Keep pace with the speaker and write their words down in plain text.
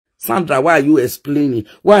Sandra, why are you explaining?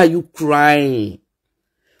 Why are you crying?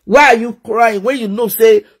 Why are you crying when you know,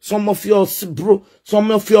 say, some of your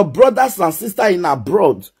brothers and sisters in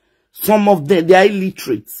abroad, some of them, they are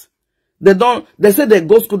illiterate. They say they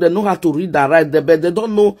go to school, they know how to read and write, but they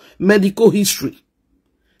don't know medical history.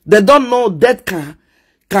 They don't know that can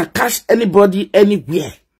catch anybody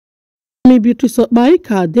anywhere. Beatrice,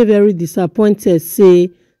 they're very disappointed,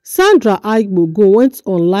 say, Sandra Aigbogun went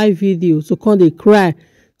on live video to come they cry.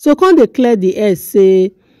 So come they clear the air,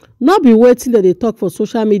 say, not be waiting that they talk for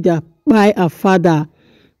social media by her father.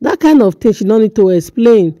 That kind of thing she don't need to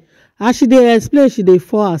explain. As she they explain, she they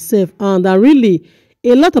for herself. And really,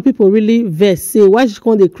 a lot of people really vex, say, why she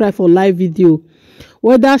come they cry for live video.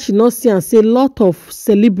 Whether she not see and say a lot of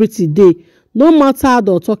celebrity day, no matter how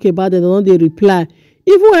they talk about them, they reply.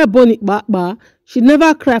 Even her Bonnie Baba, she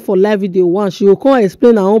never cry for live video once. She will come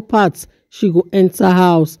explain her own parts. She go enter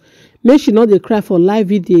house. Make she not they cry for live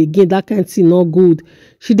video again. That kind of thing not good.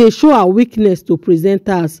 She they show her weakness to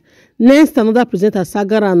presenters. Next, another presenter,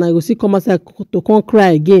 Sandra, and I go see come outside to come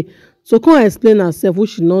cry again. So come explain herself, which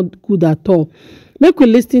she not good at all. Make we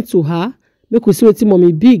listen to her. Make we see what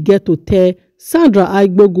mommy big get to tell Sandra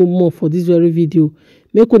Aigbogun more for this very video.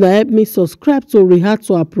 Make una help me subscribe to react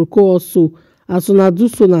to her proco also. As una do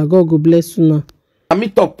so, na God go bless una. I me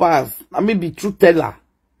talk pass. I me be truth teller.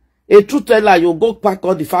 A truth teller, you go pack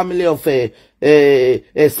all the family of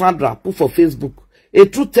Sandra, put for Facebook. A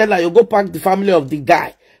truth teller, you go pack the family of the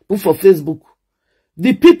guy, put for Facebook.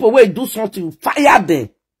 The people where do something, fire them.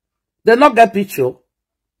 They not get picture.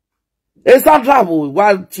 A Sandra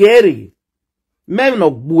while Thierry, même no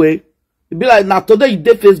boy. It be like now today you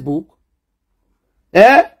did Facebook.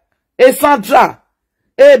 A Sandra.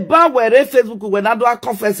 A bar where Facebook when I do a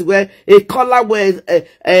conference where a color where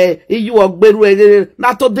you are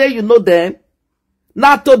now today you know them.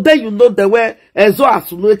 Now today you know the way so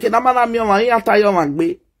as no can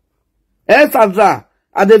Sandra,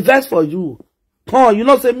 I the best for you. Oh, you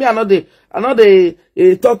know say me I know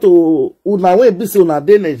they talk to una way busy una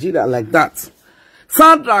day Nigeria like that.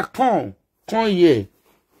 Sandra come here.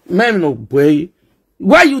 Men no boy.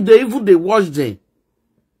 Why you they even they watch them?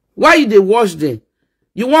 Why you they watch them?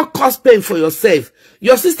 You want cause pain for yourself.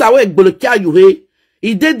 Your sister will Aigbogun you hey.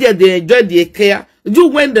 He did there they enjoy the care. You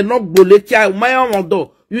when they not Aigbogun my own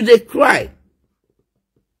door. You they cry.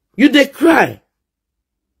 You they cry.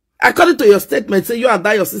 According to your statement, say you and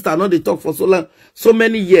that your sister know they talk for so long, so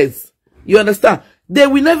many years. You understand? They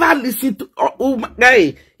will never listen to oh my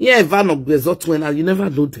guy. Yeah, Van of Bezot you never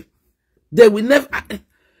know them. They will never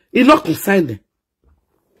it not consign them.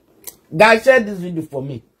 Guys, share this video for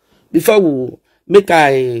me. Before we make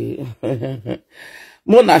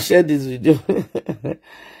Mona share this video.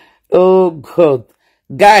 Oh God.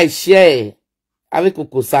 Guys, share. Avec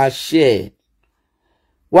Kokosa, share.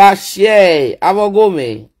 Wa share.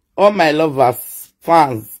 Avogome. All my lovers,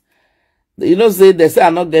 fans. You know, they say I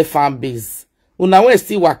not get fan base. Una we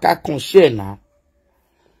still waka con share now.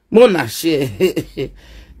 Mona share.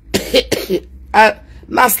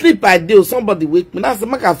 Now sleep I do. Somebody wake me. Now the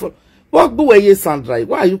matter for what go away, Sandra?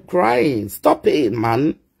 Why are you crying? Stop it,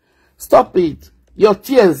 man. Stop it. Your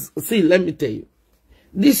tears. See, let me tell you.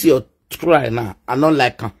 This your cry now. I don't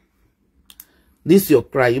like her. This your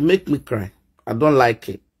cry. You make me cry. I don't like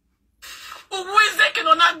it.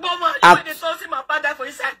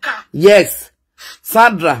 Yes.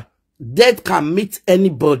 Sandra, death can meet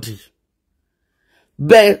anybody.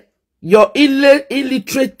 But your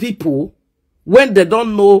illiterate people, when they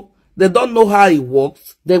don't know how it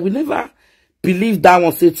works, they will never believe that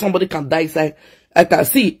one. Say somebody can die inside. I can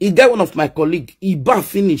see, he get one of my colleague, he bar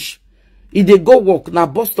finish. He they go work, now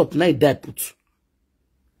bus stop, now he die put.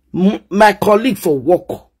 My colleague for work,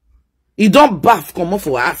 he don't bath, come off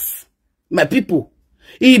for us. My people,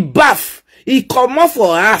 he bath, he come off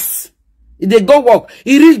for us. He they go work,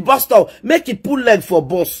 he reach bus stop, make it pull leg for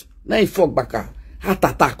bus. Now he fuck back, heart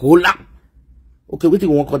attack, hold up. Okay, what do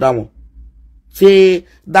you want to call that one? Say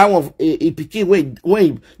that one he became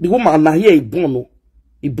when the woman now here he born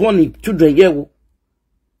his children here.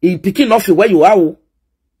 He picking off where you are. Will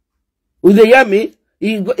they hear me?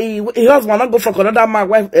 He husband not go for another man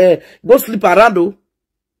wife go sleep around.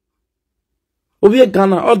 Over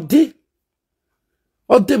Ghana all day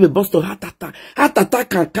we bust to heart attack. Heart attack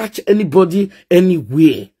can catch anybody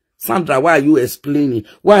anywhere. Sandra, why are you explaining?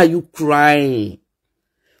 Why are you crying?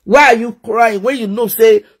 Why are you crying when you know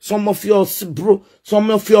say some of your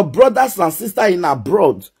brothers and sisters in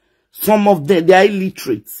abroad, some of them they are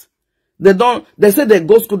illiterate. They say they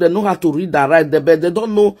go to school, they know how to read and write, but they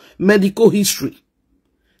don't know medical history.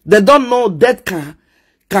 They don't know that can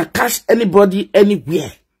catch anybody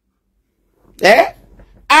anywhere.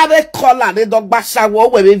 Are color they dog bashawo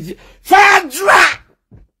we Sandra.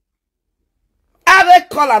 Are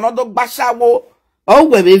color no dog bashawo oh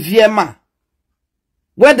we viema.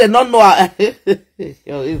 When they don't know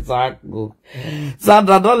exactly.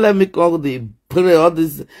 Sandra, don't let me call the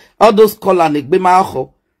all those color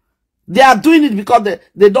they are doing it because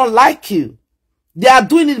they don't like you. They are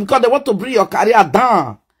doing it because they want to bring your career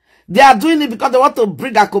down. They are doing it because they want to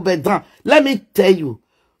bring Akobe down. Let me tell you.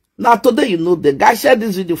 Now today you know the guy shared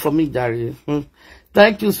this video for me, Jerry.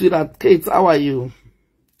 Thank you, sweetheart. Kate, how are you?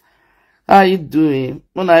 How are you doing?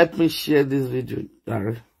 Wanna help me share this video,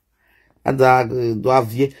 Jerry? And do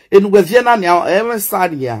have you? And we Vienna now, every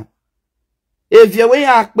Sadia. If you way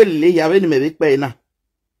up, you have any maybe pay now.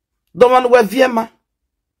 Don't want to wear Vienna.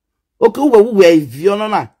 Okay, we no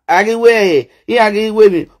na. Agwe,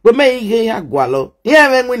 me. We may hear Gualo.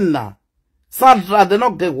 Here win now. Sandra, they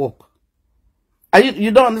not get work.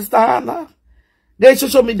 You don't understand that? They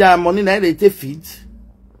social media money now they take feed.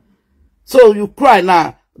 So you cry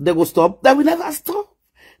now, they will stop. They will never stop.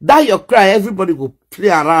 That your cry, everybody will play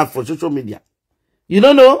around for social media. You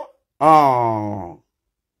don't know? Oh.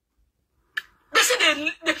 They say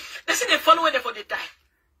they follow them for the time.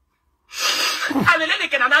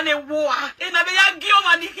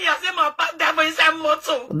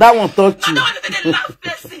 That one touch you.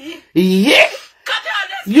 Yeah.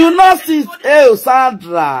 You not see, hey,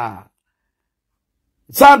 Sandra.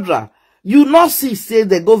 Sandra, you not see, say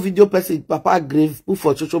they go video person, Papa grave, put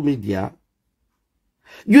for social media.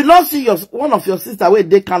 You not see one of your sister where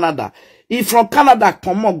they Canada. If from Canada,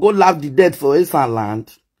 come on, go laugh the dead for Eastern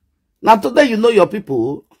land. Now today you know your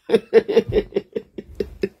people.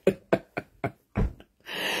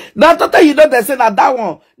 Now today you know they say that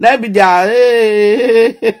one. Now be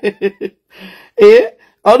there.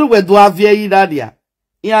 All the way to have ye Nadia.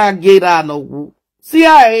 Ya get no. See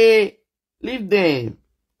leave them.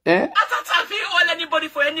 I don't have anybody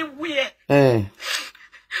for anywhere.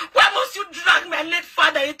 Why must you drag my late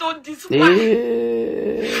father into this one?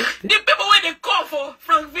 The people when they call for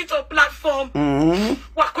Frank Victor platform.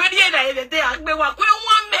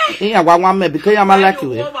 Yeah, one me because I'm like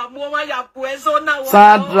you.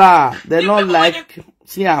 Sandra, they don't like.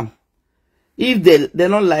 See, if they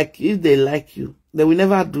don't like, if they like you, they will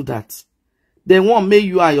never do that. They won't make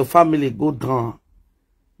you and your family go down.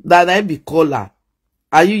 That I be caller.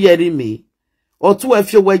 Are you hearing me? Or two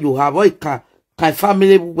if you where you have, or can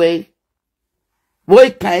family way.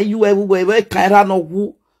 Where can you everywhere? Where can I know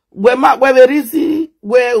who? Where is he?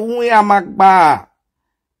 Where we are magba?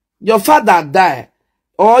 Your father die,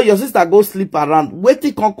 or your sister go sleep around. Wait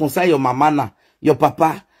till can concern your mama na, your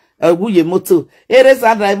papa. Guye moto.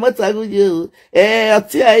 Sandra moto you. Ya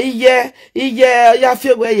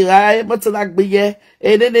feel where you are. Moto like be ye.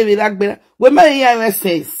 Then we like be. We may have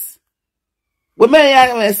sense. We may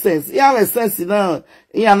have sense. You have sense, you know.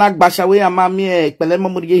 You are not bashawe ya mami. Pele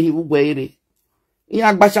mamuriye hi uwere. You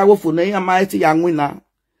are bashawe for ne ya maiti ya ngwina.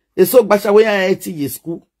 So bashawe ya eti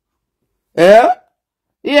school.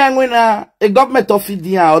 Yeah, when a government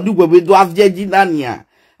official or do we do have Jedinania,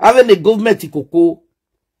 having a government cocoa,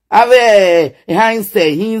 have a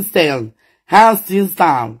Hinstein,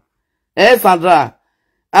 Sandra,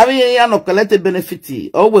 having a no collected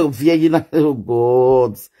benefit, oh, well, via oh,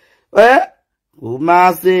 gods. Who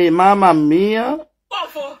must say, Mamma Mia? Oh,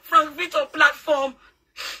 for Frank Victor platform.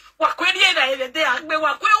 What query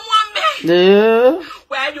day,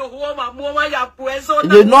 where you home,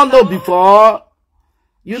 you don't know before.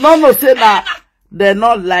 You don't know, say that they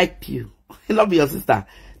not like you. It not be your sister.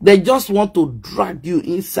 They just want to drag you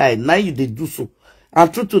inside. Now you they do so.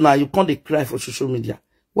 And true to now, you can't cry for social media.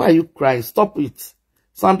 Why are you crying? Stop it.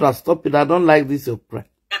 Sandra, stop it. I don't like this, your cry.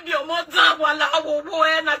 They don't know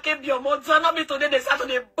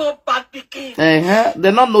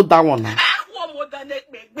that one now.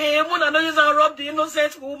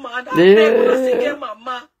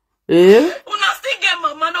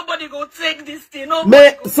 Mama, nobody go take this thing.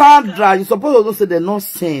 Sandra, you supposed to say they're not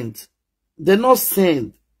sent. They're not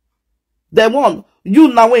sent. They want you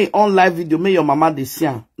now when on live video make your mama this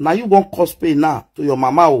year. Now you want cosplay now to your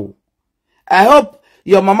mama. Oh. I hope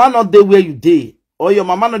your mama not there where you did, or your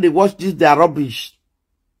mama not they watch this, they are rubbish.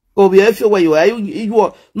 Go be if you where you are,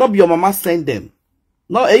 you not be your mama send them.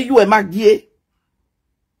 No, you a magie.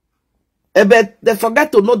 But they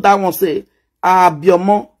forget to know that one say, be your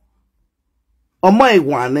mom. Omo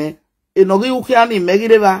Ewane,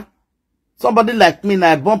 somebody like me,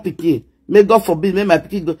 now I born pikin. May God forbid, may my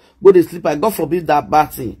pikin go to sleep. I God forbid that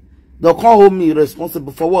bad thing. They'll come hold me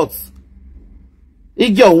responsible for what?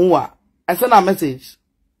 I send a message.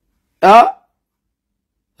 But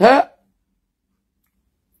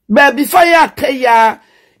before you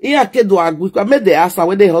Iya kedo agwi. I made the answer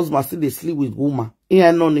when the husband still they sleep with woman.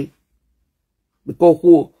 Iya noni. Because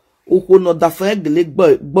who no da feng the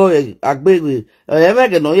boy agbe.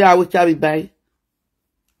 Ever no ya we carry by.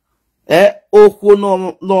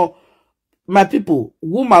 No. My people,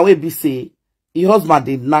 woman will be say, your husband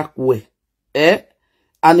did knock way. And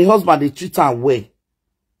the husband they treat her well.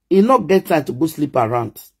 He not get time to go sleep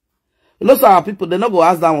around. You know, some people, they not go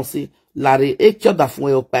ask that one, say, Larry, cure that phone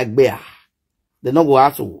your back bear. They not go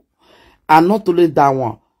ask you. And not only that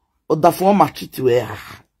one, or the phone ma treat you.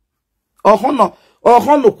 Or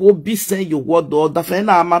hono ko be saying your word, or the phone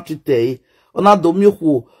na ma treat you. Or not do me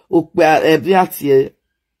who, or Beatrice,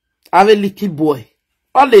 have a little boy.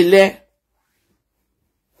 All the le.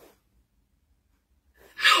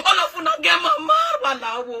 All of you not get my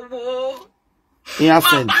wo. Yes,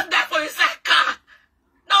 my bad there for his car.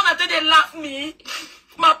 Now that they laugh me.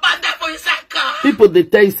 My bad there for his car. People they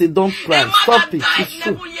tell you say don't cry. Stop it. It's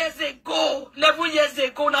 11 years ago. 11 years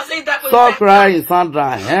ago. Now say that for stop crying,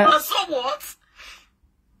 Sandra. And so what?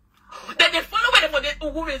 Then they follow where they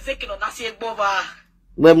who is taking on that Aigbogun.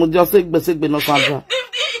 Well, we just say no, Sandra.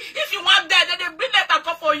 If you want that, then they bring that and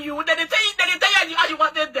come for you. Then they tell you how you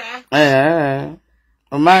wanted there.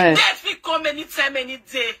 Death will come anytime, any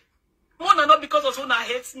day. One or not because of someone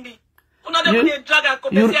hates me. Another they drag and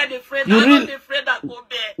come and say they're afraid. I'm not afraid that go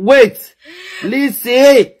there. Wait,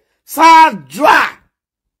 listen, Sandra.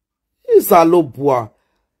 It's a low boy.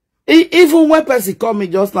 Even when person come me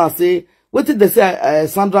just now say, what did they say?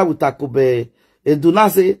 Sandra with Akobe. Do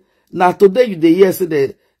not say now today you they hear say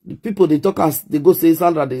the people they talk and they go say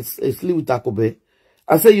Sandra they sleep with Akobe.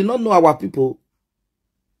 I say you don't know our people.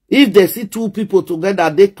 If they see two people together,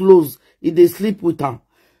 they close. If they sleep with them.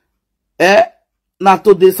 Now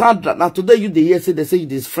today, Sandra, now today you the hear say they say you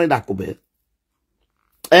this friend Akobe.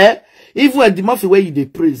 Even when the Murphy where you they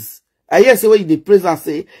praise. I hear say where you they praise and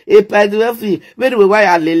say, by the Murphy, where we why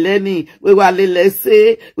Aleleni, we were Alele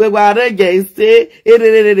say, we were Reggae say,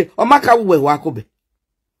 Omaka we were Akobe.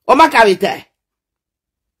 Omaka we te.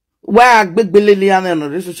 Where big Billion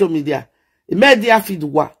on the social media. Media feed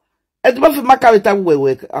wa. Et Murphy Makawita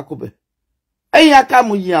we Akobe.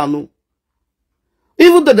 Ayakamu yanu.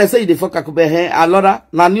 Even though they say they fuck Akobe here, a lot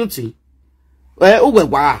na newty.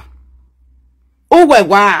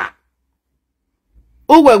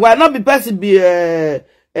 Uwewa, not be person be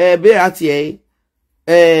Beatrice,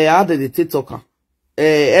 how did the TikToker?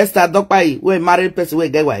 Esther Dokpai, we married person, we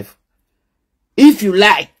get wife. If you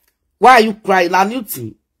like, why are you crying? Na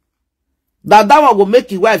newty. That one will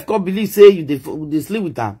make your wife come believe say you they sleep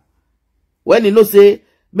with her. When you know say,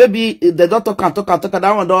 maybe the doctor can talk,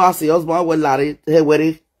 that one don't ask your husband, well, Larry, hey,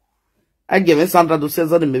 where I give Sandra to say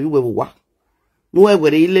something, maybe we will walk. No, where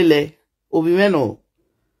lele, Obimeno.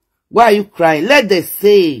 Why are you crying? Let them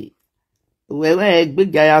say, where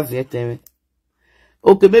big guy has yet.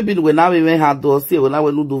 Okay, maybe when I even had to say, when I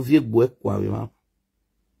will do view work, no,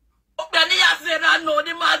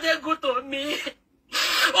 the mother good to me.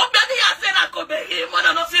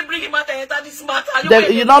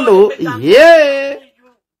 You don't know, yeah.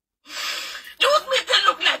 Use me to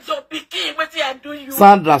look like your picking. What I do you?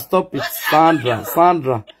 Sandra, stop it.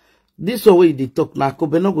 Sandra. This way they talk now.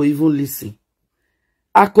 Akobe no go even listen.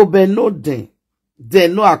 Akobe no den. They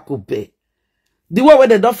know Akobe. The way where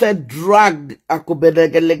they don't feel drag Akobe.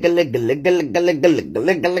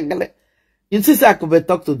 You see Akobe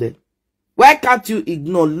talk to them. Why can't you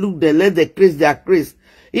ignore? Look them. Let them craze their craze.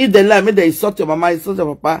 If they lie, maybe they insult your mama, insult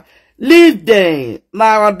your papa. Leave them.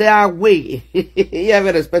 Now they are way. You have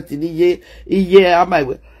respecting. Yeah, my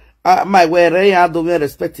way, I don't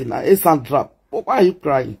respecting now. It's a trap. Why are you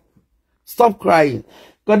crying? Stop crying.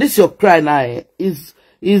 Because this your cry now is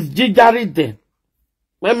gingering them.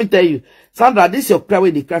 Let me tell you, Sandra, this your cry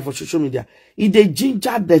when they cry for social media. If they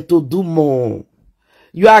ginger them to do more,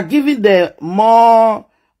 you are giving them more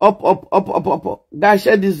up. Guys,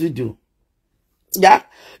 share this video. Yeah,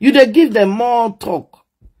 you they give them more talk.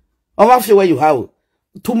 I'm not sure where you have.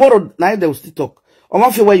 Tomorrow night they will still talk. I'm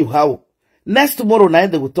not sure where you have. Next tomorrow night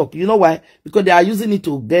they will talk. You know why? Because they are using it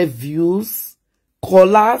to get views,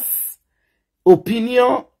 callers,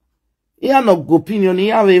 opinion. You have no opinion.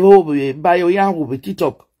 You have a whole bio. You have a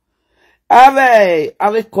TikTok. Have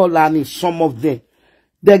a caller. Some of them.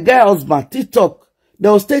 The girl husband TikTok. They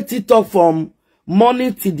will stay TikTok from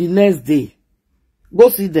morning till the next day. Go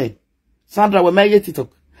see them. Sandra will marry TikTok.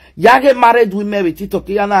 Yage married women with TikTok.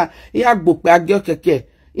 Yana book by girl keke.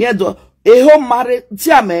 Yado a home married.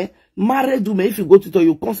 Tiame married women. If you go to TikTok,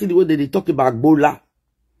 you consider the way they talk about Bola.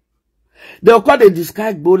 They will call they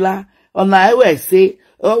describe Bola On I always say,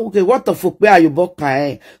 oh, okay, what the fuck are you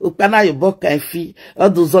boka? Upana you boka fi,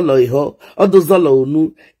 oduzolo iho, oduzolo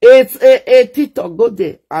unu. It's a tito, go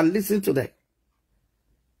there and listen to them.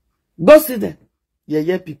 Go see them.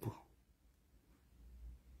 Yeah, people.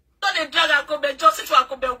 Don't drag Akobe, just to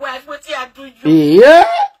Akobe wife, what I do you? Yeah.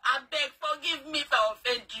 I beg, forgive me if I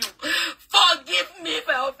offend you. Forgive me if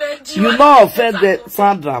I offend you. You not offend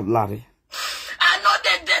Sandra, Larry. I know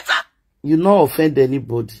the data. You not offend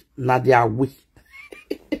anybody. Now they are weak.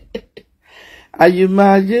 Are you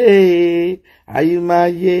my? You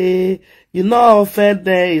not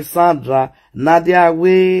offend Sandra. Now they are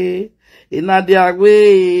way. Nadia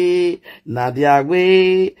way.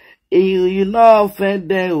 You not offend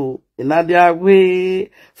them. Nadia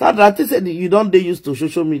way. Sandra, I said you don't use to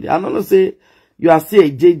social media. I don't say you are still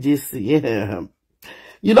a JJC. Yeah.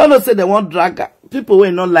 You don't know say they want drag people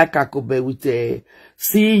will not like Akobe with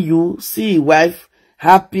see you, see your wife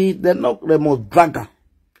happy. They're not the most dragger.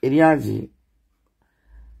 Kobe,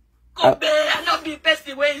 I don't be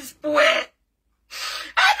person where is poor. I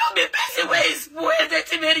don't be person where is poor.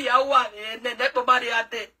 That's very one and then nobody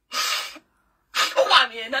out there.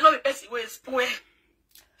 One and I don't be person where is poor. A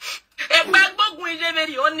Aigbogun is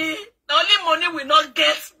very only money we not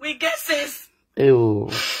get, we get sense. Ew.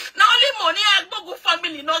 Now only money Aigbogun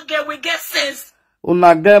family not get, we get sense.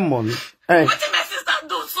 Una get money. Hey. What did my sister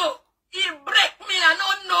do so? He break me, I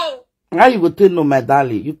don't know. How you go tell no, my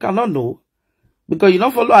darling? You cannot know. Because you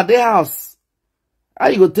don't follow at their house. How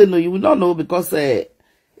you go tell no? You will not know because blah,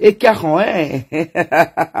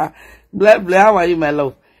 how are you, my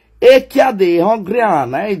love? Ekia de hungry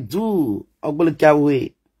and I do.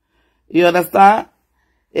 Way. You understand?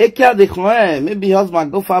 Ekia de maybe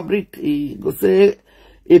husband go fabric, he go say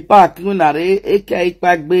a pack lunare, Ekia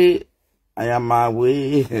pack be. I am my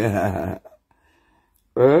way. I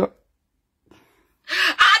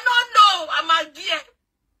don't know. I'm a gear.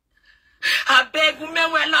 I beg you,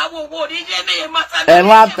 man. When I will go,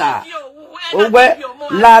 Emata.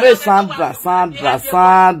 Lare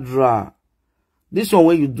Sandra. This one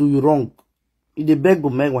when you do you wrong. You the beg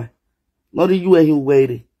of Megwa. Not you and him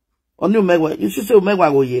waiting. On you Megwa. You should say Megwa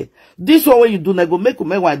go yeah. This one when you do, go make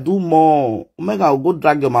Megwa do more. Megwa will go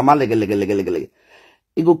drag your mama leg.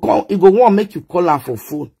 It go want to make you call her for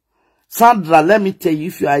phone. Sandra, let me tell you,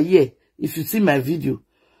 if you are here, if you see my video,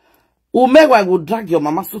 Omega will drag your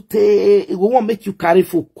mama so it go want to make you carry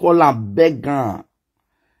for call her beg her.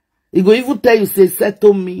 It go even tell you, say,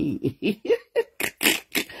 settle me.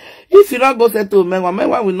 If you not go settle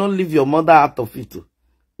Omega will not leave your mother out of it.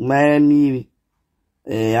 Many,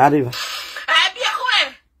 arriva.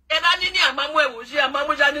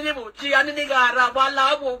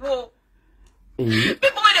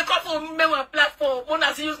 People when they come for me on platform, when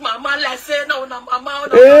I use my man like say no, mama.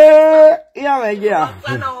 Yeah.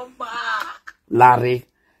 Larry,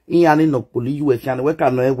 no police you can work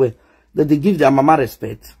that they give their mama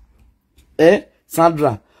respect.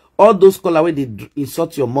 Sandra, all those call where they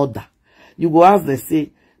insult your mother, you go ask them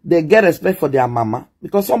say they get respect for their mama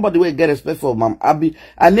because somebody will get respect for mom. I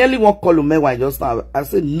nearly won't call me when just now. I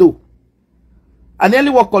said no. I nearly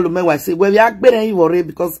walk all the way. I say, well, we are better you worry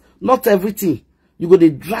because not everything you go to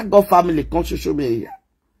drag off family come social media.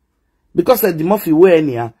 Because the more you wear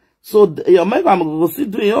here, so your man go see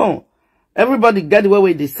doing your own. Everybody get the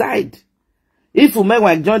way they decide. If you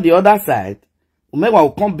make join the other side, you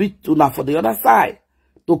will come beat to now for the other side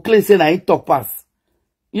to claim say na it talk pass.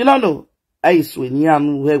 You don't know. I swear ni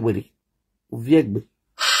anu wegweri. Uviegbe.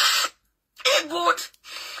 Hey good.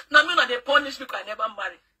 Now me not they punish because I never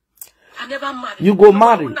marry. I never marry. You go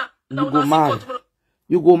marry. You go marry.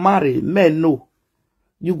 You go marry. Men no.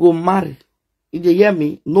 You go marry. If you hear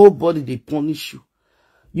me, nobody they punish you.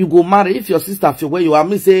 You go marry. If your sister feel where you are,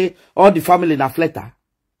 me say all the family in a flatter.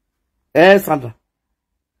 Sandra.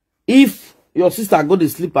 If your sister go to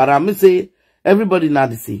sleep around, me say everybody not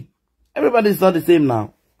the same. Everybody is not the same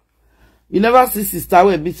now. You never see sister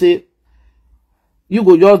where me say you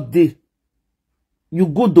go your day. You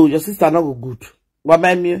good though, your sister not go good. What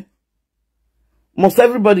mind me? Must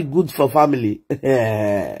everybody good for family?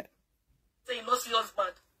 Say you no see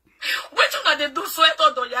husband. Which one they do sweat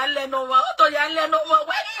or do you learn no more? Do you learn no more?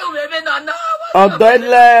 Why do you baby no now? Oh,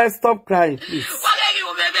 don't stop crying, please. Why do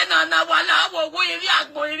you baby no now? Wala wo go iri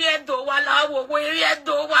agbo iri do wala wo go iri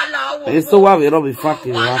do wala wo. It's so why we don't be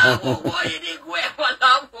fucking. Wala wo go iri go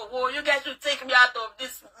wala wo. You guys should take me out of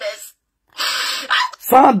this mess.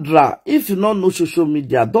 Sandra, if you don't know social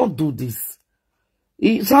media, don't do this.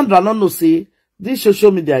 Sandra don't know say this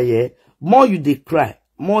social media here, more you they cry,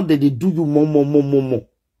 more they do you more.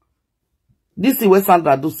 This is what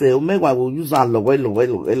Sandra do say, Omega will use and love.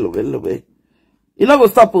 You not go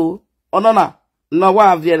stop, oh. Onona. No, why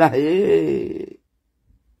have you na? Hey.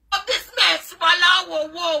 Of this mess, wala wo,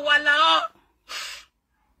 wala.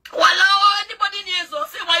 Anybody needs to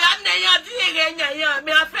say, why I'm not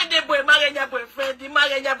me afraid the boy, my boyfriend,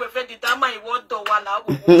 the time I want to wala.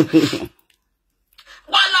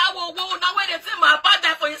 Now when they say my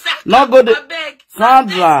father for his not go to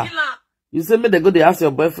Sandra. You say me they go to ask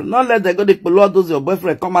your boyfriend. Not let they go to pull out those your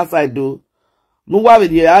boyfriend come outside do. No why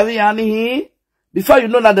with you having any before you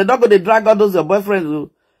know that they don't go to drag out those your boyfriends.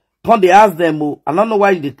 Come they ask them. I don't know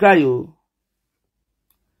why they cry you.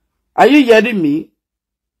 Are you hearing me?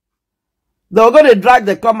 They'll go to drag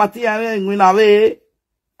the committee and win away.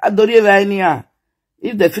 I don't even any.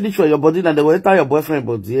 If they finish for your body, then they will enter your boyfriend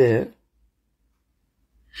body. Yeah.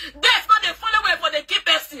 That's not the follow way for the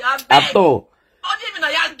KPC. At all.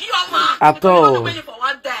 At all. You don't know where you for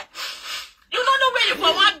one day. You don't know where you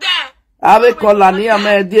for one day. I will call Ania,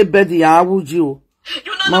 my dear Betty. I would you.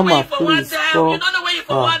 You don't know where you for one day. You don't know where you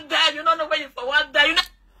for one day. You don't know where you for one day.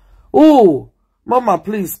 Oh, Mama,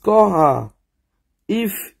 please call her.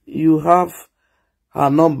 If you have her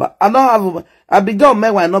number. I don't have, I began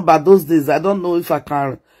make my number those days. I don't know if I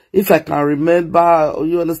can remember.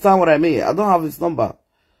 You understand what I mean? I don't have his number.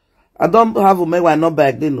 I don't have to make my number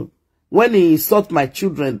again. When he insult my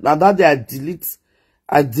children, now that day I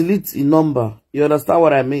delete the number. You understand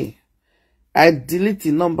what I mean? I delete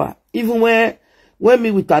the number. Even when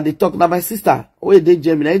me with her they talk, now my sister, where they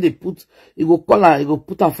Gemini, they put, he go call her, he go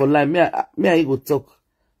put her for line. Me and he go talk.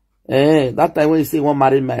 That time when you say you want to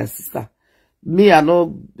marry my sister, me I not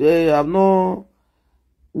getting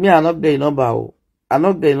number. I'm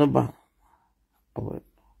not getting number.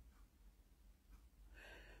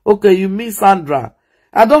 Okay, you mean Sandra?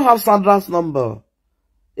 I don't have Sandra's number.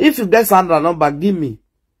 If you get Sandra's number, give me.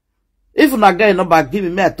 If you not get a number, give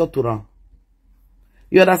me. I talk to her.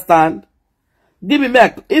 You understand? Give me.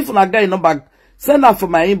 If you not get a number, send her for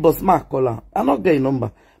my inbox. Ma call her. I not get a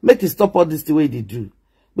number. Make it stop all this the way they do.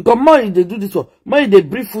 Because more if they do this one, more if they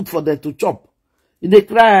bring food for them to chop. If they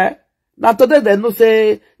cry, now today they no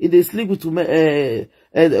say if they sleep with what they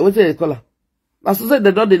call her. Now so say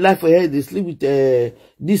they don't lie for her, they sleep with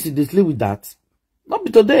this, they sleep with that. Not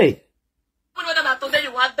be today. Whether not today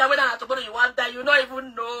you want that, whether not tomorrow you want that, you don't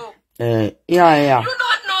even know. Yeah. You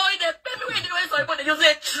don't know. They pay me when they always so they use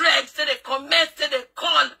a thread, say they comment, say they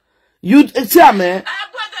call. You see me?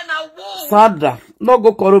 Sandra, not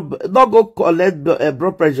go collect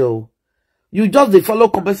blood pressure. You just they follow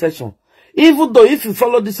conversation. Even though if you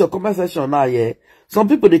follow this your conversation now, yeah, some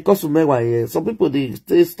people they cause to me one, yeah. Some people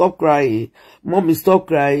they stop crying. Mommy stop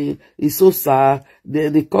crying. It's so sad.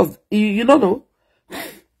 They cause you don't know.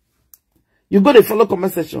 You go they follow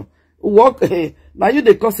conversation. Walk now you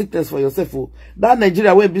they cause sickness for yourself. That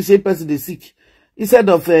Nigeria where be same person they sick. Instead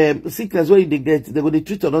of sickness where they get, they go they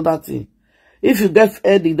treat another thing. If you get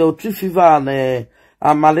headache, they'll treat fever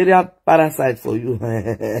and malaria parasite for you.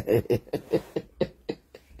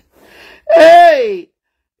 Hey!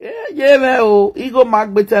 Yeah, man. Ego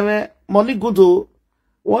mark better, man. Money good, oh.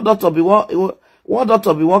 One doctor be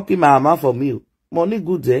working my mama for me. Money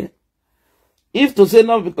good, eh? If to say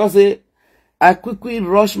no, because I quickly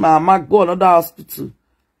rush my mama, go another hospital.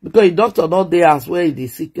 Because the doctor not there as well, they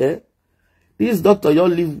sick, eh? This doctor, you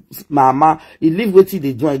leave mama, he leave what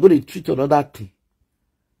they do, he go to treat another thing.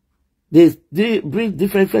 They bring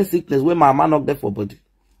different sickness where mama not there for body.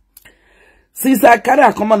 Since I carry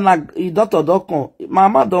a common like the doctor don't come,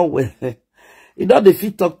 mama don't wear. He don't the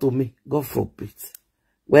fit talk to me. God forbid.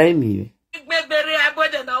 Where me?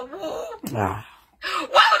 Ah.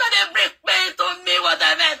 Why would they bring pain to me? What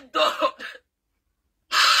have I done?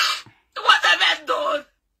 What have I done?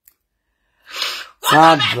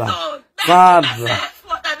 Sandra.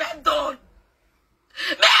 What have I done?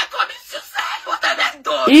 May I commit suicide? What have I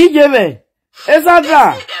done? Ijeme. Sandra.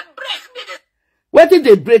 Where did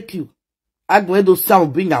they break you? I'm going to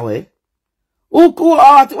sound bring away.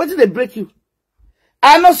 Where did they break you?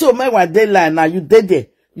 I know so many were deadline now. You dead there.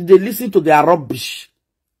 You they listen to their rubbish.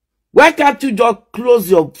 Why can't you just close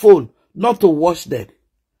your phone not to watch them?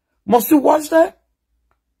 Must you watch them?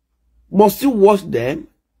 Must you watch them?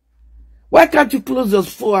 Why can't you close your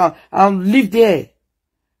phone and leave there?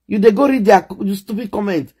 You they go read their stupid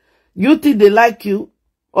comment. You think they like you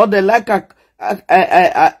or they like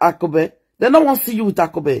Akobe? They don't want to see you with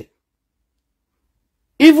Akobe.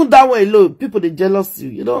 Even that way, look, people they jealous you.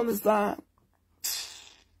 You don't understand.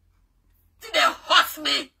 They hurt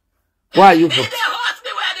me. Why are you hurt? They hurt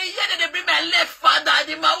me when they hear that they bring my late father.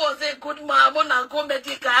 The man was a good man. I'm going to go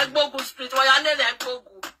medical. Aigbogun street. Why are they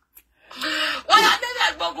Aigbogun? Why are they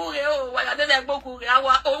Aigbogun? Why are they Aigbogun?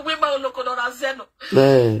 Our women look on Zeno. If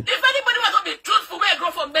anybody wants to be truthful, we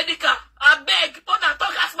go for medical.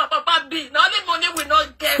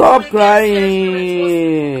 Stop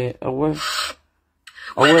crying. I will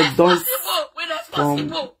don't come.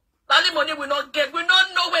 Only money we not get. We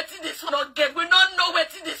don't know where this one not get. We don't know where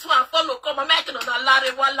this one follow. Come on, make it on the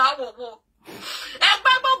lare wala wo.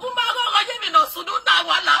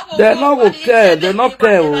 They're not okay. They're not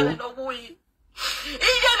care.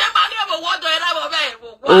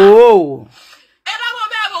 Oh.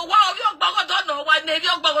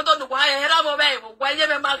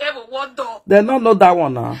 They don't know that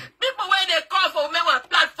one now. People when they call for me on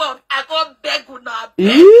platform, I go beg you now.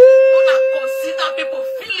 Consider people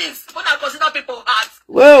feelings. Consider people hearts.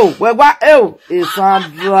 Well, what else is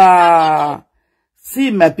Sandra?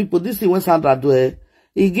 See, my people, this is what Sandra do.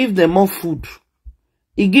 He give them more food.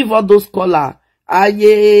 He give all those color. Aye.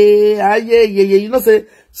 You know, say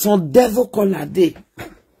some devil color day.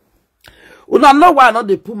 You don't know why not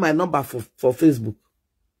they put my number for Facebook.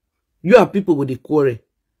 You are people with the quarrel.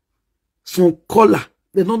 Some color.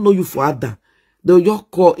 They don't know you for other. They'll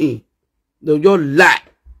just call in. They'll just lie.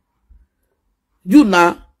 You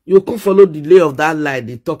now, you can follow the lay of that lie,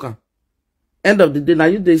 the talker. End of the day, now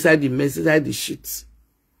you decide the mess, decide the shit.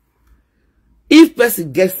 If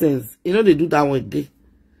person gets sense, you know they do that one day.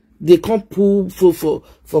 They can't pull for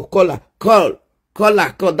color. Call.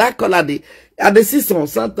 That color, they see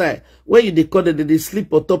sometimes when you they call it, they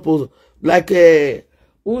sleep on top of, like, I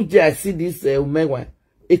see this, woman.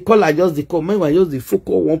 A color just the call, man, just the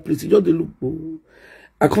focus one place. You just the look. Oh.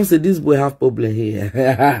 I can't say this boy have problem here.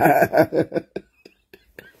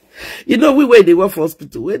 You know, where they work for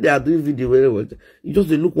hospital, where they are doing video, you just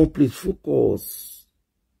they look one place, focus.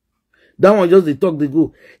 That one just they talk, they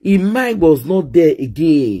go. His mind was not there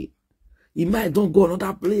again. His mind don't go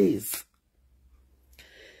another place.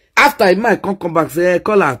 After his mind come back, say, hey,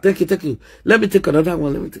 call her, thank you. Let me take another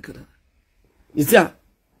one, You see her?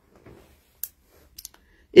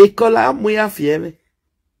 A color, we are fearing.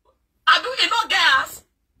 I do you know gas?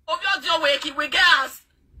 Of your job waking with gas.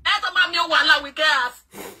 As a man, you wala with gas.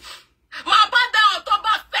 My brother,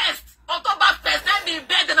 October 1st, let me in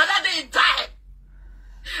bed, another day he died.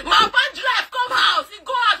 My brother drive, come house. He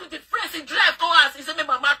go out with his friends, he drive, go house. He said, me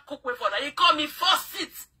mama cook way for that. He call me 4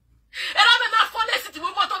 seats. And I'm not funny seat. We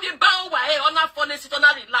want to be bound by on that funny seat, on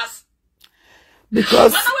that last.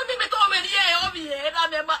 Because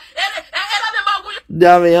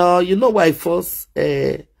you know why first,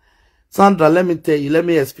 Sandra, let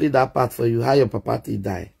me explain that part for you, how your papa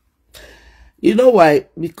died. You know why?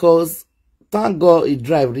 Because thank God he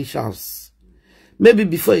drive reach house. Maybe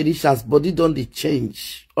before he reach house, body don't they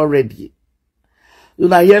change already. You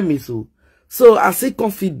know, hear me so. So I say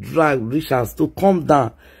comfy drive reach house to calm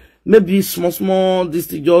down. Maybe small, this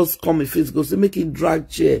thing just come in face go. So make it drag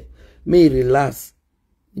chair. May relax.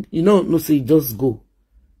 You know, no say just go.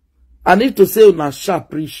 I need to say una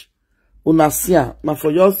sharp reach. Una sia. Now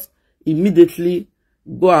for just immediately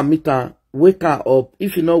go and meet her, wake her up.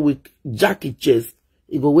 If you know wake jack his chest,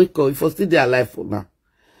 he go wake up. If you still there alive for now.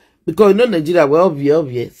 Because you know Nigeria we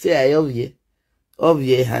obvious. Say I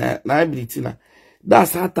obvious. Now everything.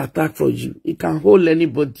 That's heart attack for you. It can hold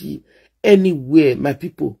anybody anywhere, my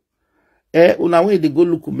people. Una when they go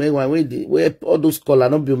look me where all those scholars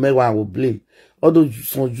not be me I will blame. All those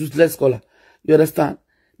some useless scholars. You understand?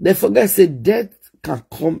 They forget say death can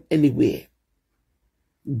come anywhere.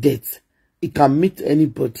 Death. It can meet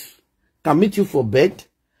anybody. Can meet you for bed.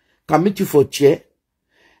 Can meet you for chair.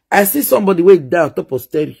 I see somebody wait down on top of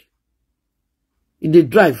steering. In the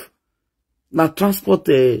drive. Now transport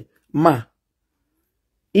man.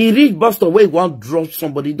 He reach bus stop where he want drop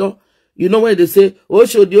somebody though. You know when they say,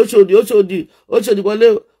 Oshodi,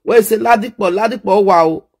 where they say, Ladipo,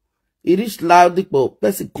 wow. He reach Ladipo,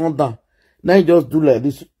 person come down. Now he just do like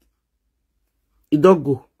this. He don't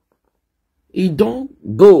go.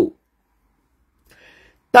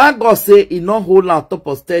 Thank God say he not hold on top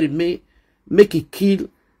of steering, make it kill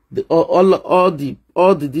the all the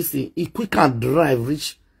this thing. He quick and drive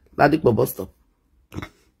reach Ladipo bus stop.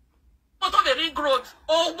 What on the ring road?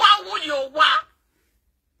 Oh, wow, would you wow?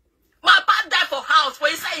 My dad died for house. When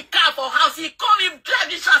he say he can't for house, he come him drive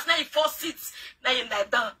this house. Now he 4 seats. Now he like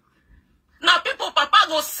down. Now people, papa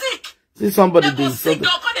go sick. See somebody doing something.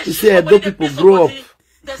 You see, Edo people grow up.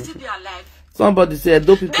 They still they alive. Somebody say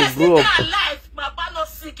Edo people grow up. They alive. My papa not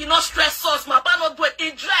sick. He not stress us. My papa not do it. He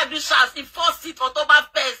drive this house. He 4 seats October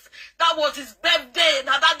 1st. That was his birthday.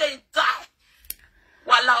 Now that day he died.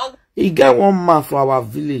 Voila. He got one man for our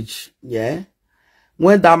village. Yeah.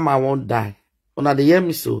 When that man won't die. When they hear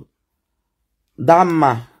me so. That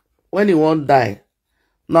man, when he won't die,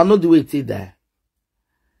 now know the way he die.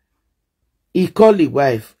 He called his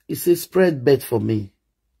wife. He said, spread bed for me.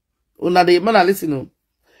 Una the man listen.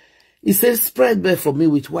 He says, spread bed for me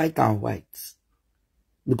with white and white.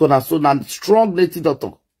 Because I'm so not strong native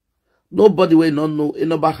doctor. Nobody will not know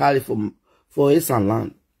nobody carry for his and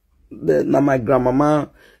land. Now my grandmama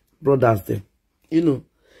brothers them. You know.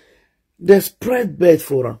 They spread bed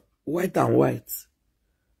for her, white and white.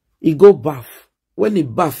 He go bath. When he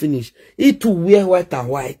bath finish, he too wear white and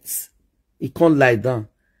white. He can't lie down.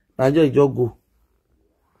 Now just go.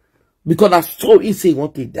 Because I saw he say he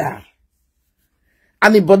want to die.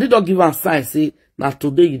 And the body don't give a sign, say, now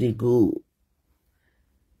today you dey go.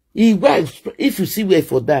 He wear, if you see where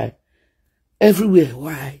for die, everywhere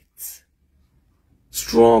white.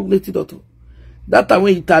 Strong native doctor. That time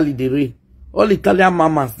when Italy they rain, all Italian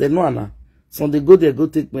mamas, they know now. Some they go there, go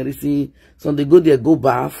take medicine. Some they go there, go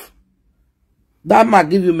bath. That man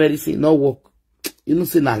give you medicine, no work. You know,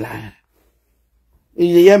 say na lie.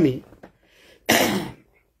 You hear me?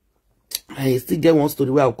 I still get one story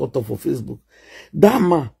where I'll cut off for Facebook. That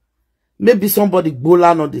man, maybe somebody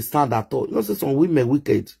gbola not the stand at all. You know, say some women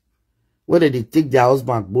wicked. Whether they take their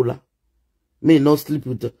husband gbola, may not sleep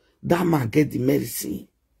with her. That man get the medicine.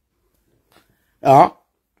 Ah.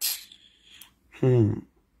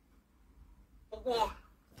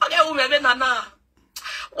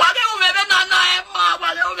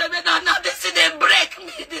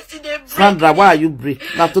 Sandra, why are you break?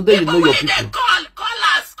 Now today you know your people.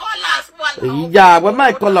 Yeah, when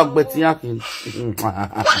my call up Betty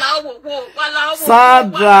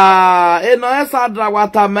Sandra, Sandra,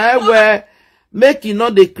 what am I wear? Make you know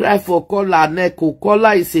they cry for color neko.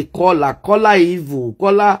 Color is a color. Color evil.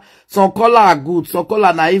 Color, some color are good. Some color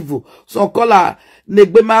are evil. Some color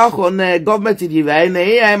negbe ma on government idiva.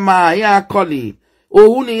 Ene ma ya collie.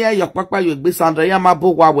 Oh, ni ya papa you be Sandra ya ma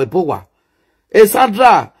bowa we bowa.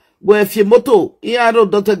 Sandra, we fi moto. Ya no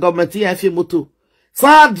doctor government ya fi moto.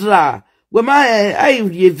 Sandra, we ma I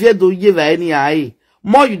vie do ye va any ai.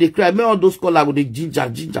 More you dey cry. Me all those color with the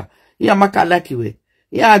ginger. Ya maka like we.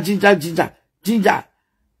 Ya ginger. Ginger.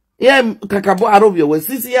 Yeah, kakabo arobio. When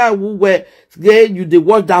since yeah, where you they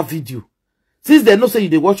watch that video. Since they know say you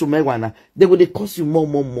they watch your marijuana, they will they cost you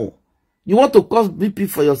more. You want to cause BP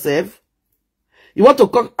for yourself? You want to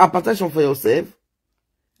cause hypertension for yourself?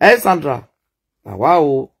 Eh, Sandra?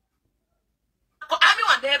 Wow.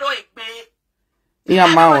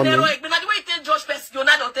 Yeah, man.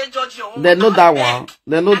 They know that one.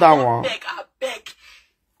 They know that one. I can't beg.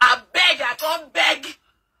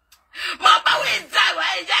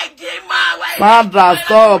 Sandra,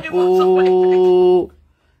 stop. Oh.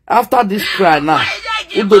 After this cry now,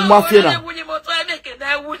 you do mafia now.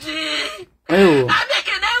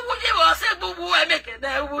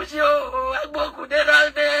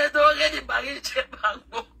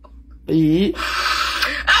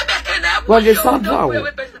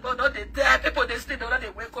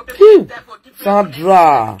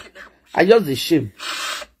 Sandra, I just ashamed.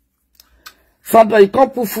 Sandra, you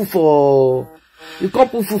can't put food for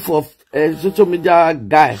social media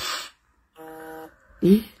guy.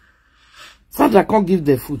 Sandra can't give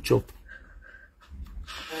the food chop.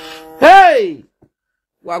 Hey!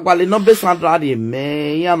 Wagwale no be Sandra de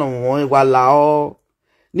me, ya no wala o.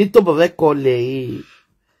 Ni to bove kole.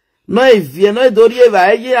 No e vie, no e dori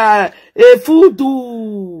eva e food.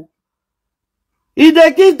 He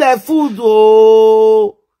dey give the food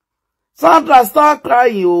oh. Sandra, start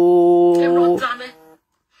crying, oh.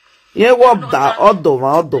 Yeah, what that?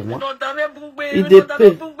 Odoma. It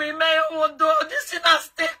depends. This is not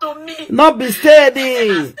state to me. Not be steady.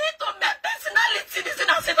 This is state to my personality. This is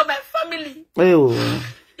not state to my family. Oh.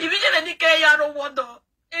 If you get any care, you don't want to.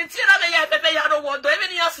 It's not want to.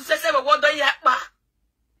 Even your successor will want to yet.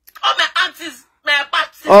 All my aunties, my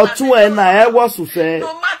parties. Oh, two and I was to say.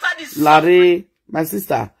 No matter this. Larry, my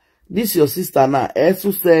sister, this your sister now.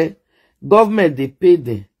 To say. Government they pay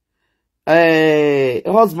them.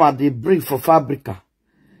 Husband they bring for fabrica.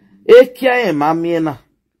 Kia mamiena.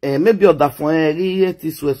 Maybe other for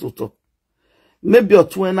this way so. Maybe or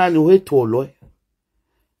 29 you hate to loy.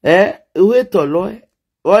 You hate to loy.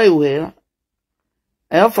 Why you here?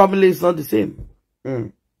 Your family is not the same.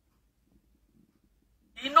 You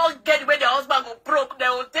not get where the husband go broke. They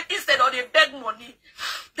will take instead of they beg money.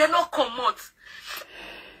 They not come out.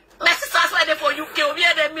 My sister's why they for UK. Over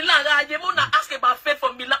here, Milan. I wanna ask about faith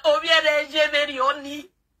for Milan. Over here, they very only.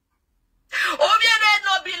 Over here, they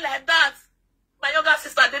not be like that. My younger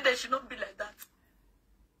sister, they should not be like that.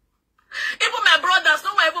 Even my brothers,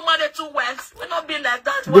 no one even married 2 wives. We not be like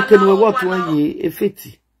that. They can we what when ye a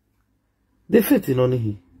feti. They feti no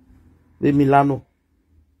ni. They Milano.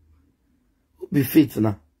 Be fit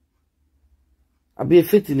now. I be a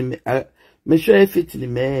feti ni me. Me sure a feti ni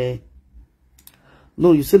me.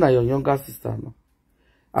 No, you say na your younger sister no.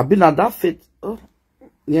 I've been at that faith. Oh,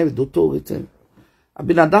 yeah, we don't talk with him. I've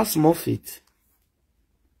been at that small faith.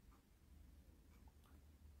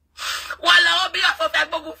 Wala obi afọ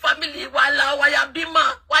Aigbogun family. Wala waya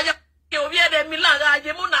bima. Waya obi ede milaga.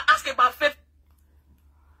 Yemuna ask about faith.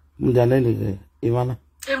 Mudanele Ivana.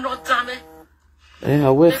 I'm not damn. Eh,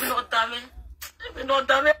 away. I'm not damn. I'm not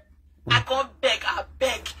damn. I can't beg. I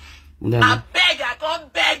beg. I beg. I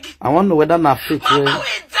can't beg. I wonder whether na faith. Mama, why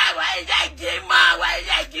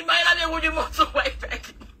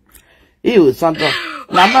you, Sandra.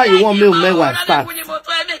 Now you want me to make one start.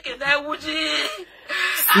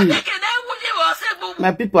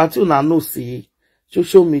 My people are still now no see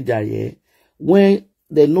social media, yeah. When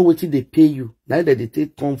they know what they pay you, now that they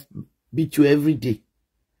take come beat you every day.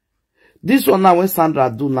 This one now when Sandra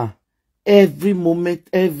do now, every moment,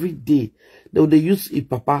 every day, they use it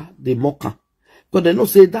papa, they mock her. Because they know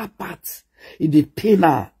say that part, it they pay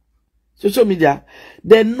now. Social media,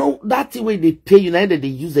 they know that way they pay you, now that they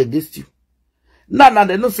use against you. Now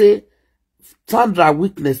they know say Sandra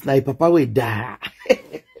weakness, now papa will die.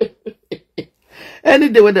 Any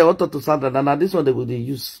day when they want to talk to Sandra, now this one they will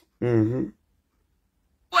use.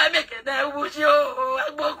 Why make it that would you?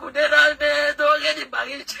 Aigbogun don't get it back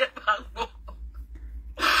in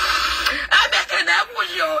I make it that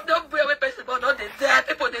would you don't bring away person, but not the dead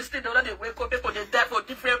people they still don't they wake up, people they die for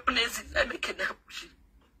different places. I make it that would you.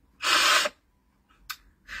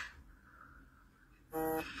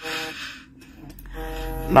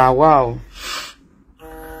 Now wow.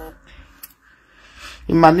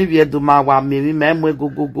 Imani do my wa me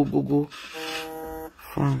go.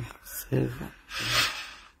 Frank, Sandra.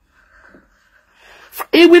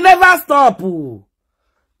 It will never stop.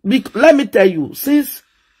 Let me tell you, since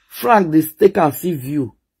Frank they take and see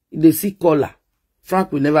view, they see color.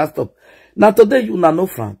 Frank will never stop. Now today you know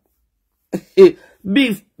Frank.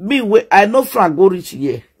 I know Frank go reach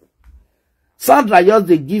here. Sandra just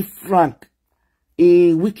they give Frank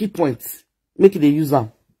a wiki points, make it a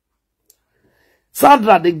user.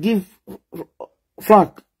 Sandra they give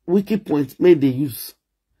Frank wiki points, make they use.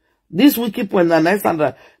 This wiki point and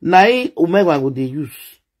Sandra, nai Omega would they use.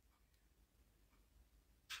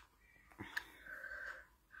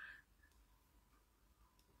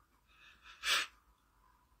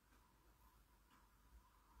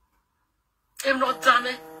 I'm not damn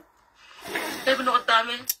it. I'm not damn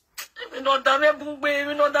it. I'm not damn it. I'm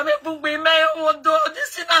not damn it.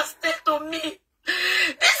 This is a state of me.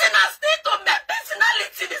 This is a state of my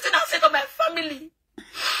personality. This is a state of my family.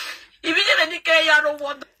 If you didn't care, you don't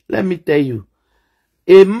want. Let me tell you,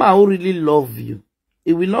 a man who really love you,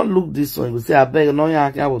 he will not look this one. He will say, I beg, no,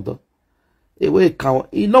 I can't do. He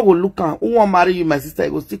not go look at who want marry you, my sister. He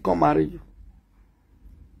will still come marry you.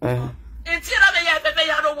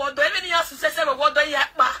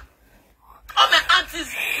 All my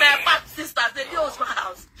aunties, my bad sisters, they use my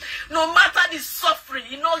house. No matter the suffering,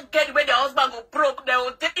 you know, get where the husband go broke, they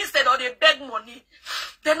will instead of they beg money,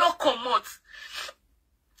 they not come out.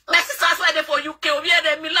 My sisters were there for UK. Over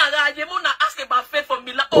there, Milan. You wanna ask about faith for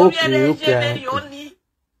Milan. Over there, very only.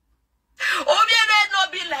 Over there,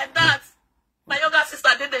 not be like that. My younger sister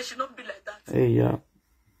did she not be like that. Hey, yeah.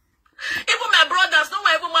 Even my brothers, no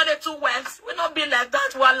one even married 2 wives. We not be like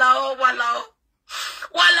that. Wala,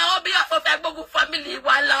 be a of Aigbogun family.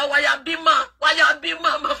 Wala,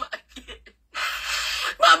 mama.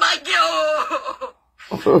 Mama,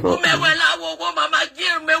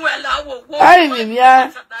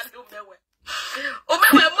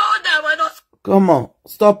 come on,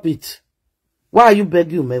 stop it. Why are you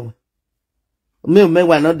begging me?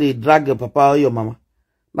 Not they drag your papa or your mama.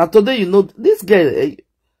 Now today you know this girl.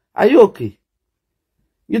 Are you okay?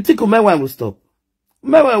 You think Umewa will stop?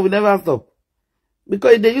 Umewa will never stop.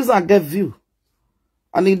 Because if they use and get view.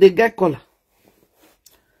 And if they get color.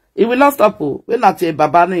 It will not stop. We not say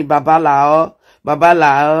Baba ni Baba Lao, Baba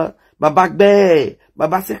Gbe,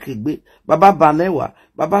 Baba Sekigbe, Baba Banewa,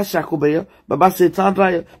 Baba Shakubeyo, Baba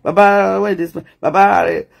Sandra, Baba where this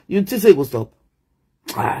Baba you think say go stop?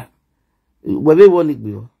 Ah, where we want it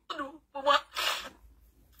be?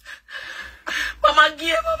 Mama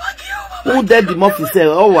Gia. Who dead the muffin say?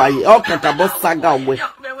 Oh, why? Oh, can't about saga away.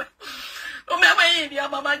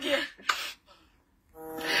 Mama Gia.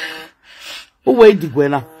 Who wait the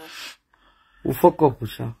Gwena? Who fuck up,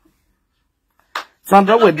 Pusha?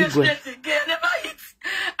 Sandra, where did go? I never eat.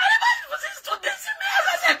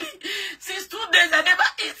 Since 2 days, I never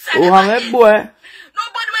eat. Oh, I'm boy.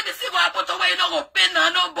 Nobody when they see what happened to where you don't go pay now,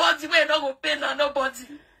 nobody where you don't go pay now, nobody.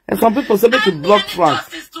 And some people say make you block Frank.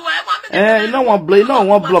 You don't want block. You don't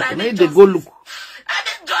want block. Maybe they go look. I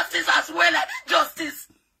need justice as well. I need justice.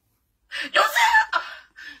 You say,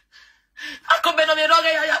 I come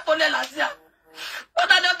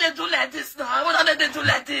What are they do like this now? What are they do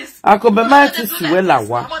like this? I could be my sister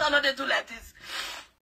well.